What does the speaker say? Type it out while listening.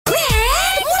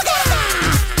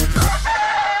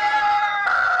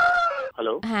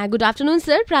হ্যাঁ, good afternoon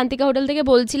sir, Prantika hotel থেকে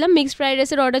বলছিলাম। মিক্সড ফ্রাইড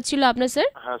রাইসের অর্ডার ছিল আপনার স্যার।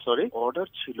 হ্যাঁ সরি, অর্ডার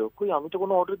ছিল? কই, আমি তো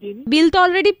কোনো অর্ডার দিইনি। বিল তো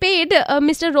অলরেডি পেড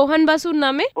মিস্টার রোহান বাসুর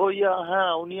নামে। ও ইয়া,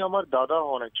 হ্যাঁ উনি আমার দাদা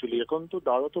হন অ্যাকচুয়ালি। এখন তো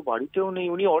দাদা তো বাড়িতেও নেই।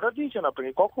 উনি অর্ডার দিয়েছেন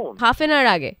আপনাকে কখন? হাফ এন আওয়ার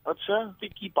আগে। আচ্ছা, তুই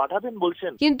কি পাঠাবেন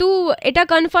বলছেন? কিন্তু এটা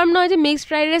কনফার্ম নয় যে মিক্সড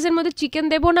ফ্রাইড রাইসের মধ্যে চিকেন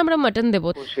দেবো না আমরা মাটন দেবো।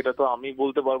 সেটা তো আমি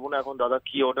বলতে পারবো না এখন দাদা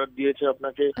কি অর্ডার দিয়েছে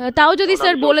আপনাকে। তাও যদি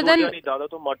স্যার বলে দেন। দাদা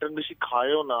তো মাটন বেশি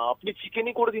খায়ও না, আপনি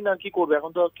চিকেনই করে দিন। আর কি করবে,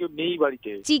 এখন তো কেউ নেই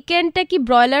বাড়িতে। চিকেনটা কি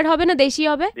ব্রয়লার হবে না দেশি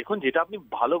হবে? দেখুন যেটা আপনি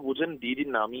ভালো বোঝেন দিয়ে দিন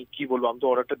না। আমি কি বলবো, আমি তো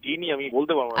অর্ডারটা দিইনি, আমি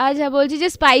বলতে পারবো না। আচ্ছা, বলছি যে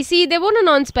স্পাইসি দেবো না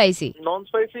নন স্পাইসি? নন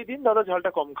স্পাইসি দিন, দাদা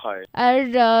ঝালটা কম খায়। আর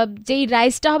যেই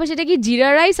রাইসটা হবে সেটা কি জিরা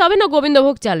রাইস হবে না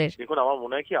গোবিন্দভোগ চালের? দেখুন আমার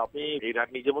মনে হয় কি আপনি এই রাত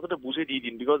নিজের মতো বুঝে দিয়ে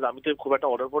দিন, বিকজ আমি তো খুব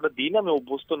একটা অর্ডার দিই না, আমি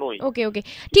অভ্যস্ত নই। ওকে ওকে,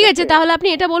 ঠিক আছে। তাহলে আপনি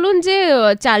এটা বলুন যে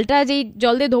চালটা যেই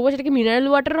জল দিয়ে ধোবো সেটা কি মিনারেল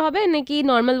ওয়াটার হবে নাকি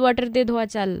নর্মাল ওয়াটার দিয়ে ধোয়া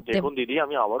চাল? দেখুন দিদি,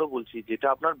 আমি আবারও বলছি, যেটা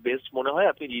আপনার বেস্ট মনে হয়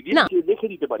আপনি দিয়ে দিন,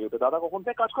 লিখে দিতে পারি ওটা। দাদা কখন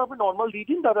থেকে কাজ করে, আপনি নর্মাল দিয়ে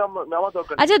দিন, দাদা আমার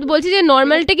দরকার। আচ্ছা, বলছি যে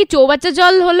নর্মালটা কি চৌবাচ্চা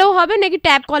জল হলেও হবে নাকি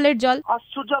ট্যাপ কলের জল?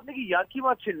 আশ্চর্য, আপনি কি ইয়ার্কি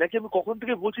মারছেন নাকি? আমি কখন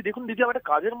থেকে বলছি, দেখুন দিদি আমি একটা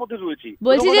কাজের মধ্যে রয়েছি।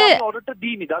 বলছি যে অর্ডারটা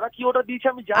দিইনি। দাদা কি অর্ডার দিয়েছে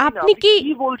আমি জানি না। আপনি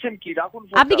কি বলছেন কি? রাখুন।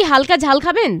 আপনি কি হালকা ঝাল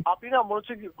খাবেন? আপনি না মনে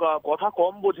হচ্ছে কথা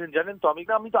কম বোঝেন জানেন তো।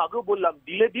 আমি তো আগেও বললাম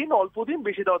দিলে দিন, অল্প দিন,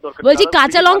 বেশি দেওয়ার দরকার। বলছি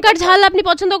কাঁচা লঙ্কার ঝাল আপনি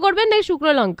পছন্দ করবেন নাকি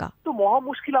শুকনো লঙ্কা? তো মহা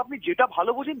মুশকিল, আপনি যেটা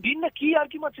ভালো বোঝেন দিন না। কি আর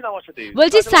কি মারছেন আমার সাথে?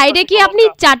 বলছি সাইডে কি আপনি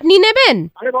চাটনি নেবেন?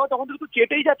 আরে বাবা, তখন থেকে তো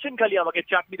চেটেই যাচ্ছেন খালি আমাকে,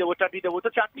 চাটনি দেবো চাটনি দেবো। তো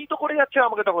চাটনি তো করে যাচ্ছে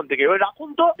আমাকে তখন থেকে। ওই রাখুন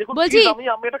তো। দেখুন বলছি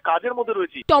আমি একটা কাজের মধ্যে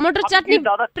রয়েছি। টমেটোর চাটনি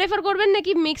প্রেফার করবেন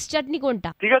নাকি মিক্স চাটনি, কোনটা?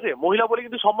 ঠিক আছে, মহিলা বলে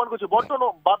কিন্তু সম্মান করছে, বড্ড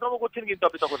বাদনাম করছেন কিন্তু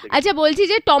আপনি তখন থেকে। আচ্ছা, বলছি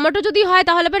যে টমেটো যদি হয়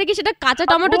তাহলে পরে কি সেটা কাঁচা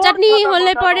টমেটো চাটনি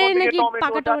হলে পরে নাকি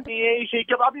পাকা টমেটো? এই সেই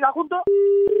আপনি রাখুন তো।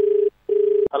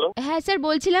 হ্যালো, হ্যাঁ স্যার,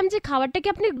 বলছিলাম যে খাবারটা কি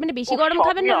আপনি মানে বেশি গরম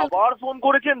খাবেন না? আবার ফোন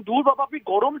করেছেন। দূর বাবা, আপনি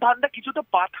গরম ঠান্ডা কিছু তো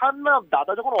পাঠান না।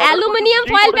 দাদা যখন অ্যালুমিনিয়াম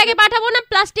ফয়েল প্যাকে পাঠাবো না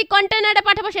প্লাস্টিক কন্টেনারে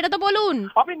পাঠাবো সেটা তো বলুন।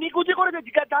 আপনি নিকুচি করে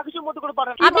যা কিছুর মধ্যে করে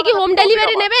পাঠান। আপনি কি হোম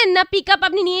ডেলিভারি নেবেন না পিকআপ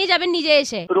আপনি নিয়ে যাবেন নিজে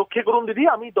এসে? রক্ষে করুন দিদি,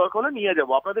 আমি দরকার হলে নিয়ে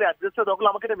যাবো। আপনাদের অ্যাড্রেসটা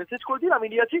দরকার আমাকে একটা মেসেজ করে দিন, আমি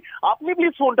নিয়ে আছি। আপনি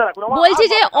প্লিজ ফোনটা রাখুন। বলছি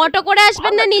যে অটো করে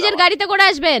আসবেন না নিজের গাড়িতে করে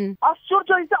আসবেন? আশ্চর্য,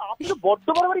 আপনি তো বড্ড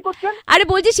বাড়াবাড়ি করছেন। আরে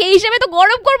বলছি সেই হিসেবে তো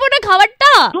গরম করবো না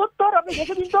খাবারটা। আপনি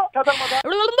দেখে দিন তো।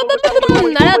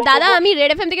 দাদা আমি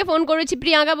রেড এফএম থেকে ফোন করেছি,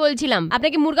 প্রিয়াঙ্কা বলছিলাম।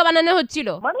 আপনাকে মুরগা বানানো হচ্ছিল।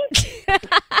 মানে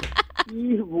কি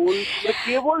বলছেন?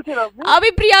 কে বলছেন আপনি? আমি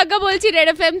প্রিয়াঙ্কা বলছি রেড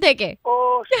এফএম থেকে। ও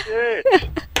শিট,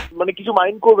 মানে কিছু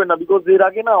মাইন্ড করবেন না, বিকজ এর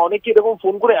আগে না অনেকে এরকম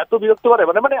ফোন করে এত বিরক্ত করে।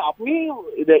 মানে আপনি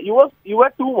ইউ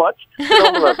আর টু মাচ।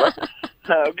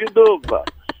 হ্যাঁ কিন্তু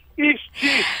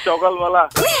সকালবেলা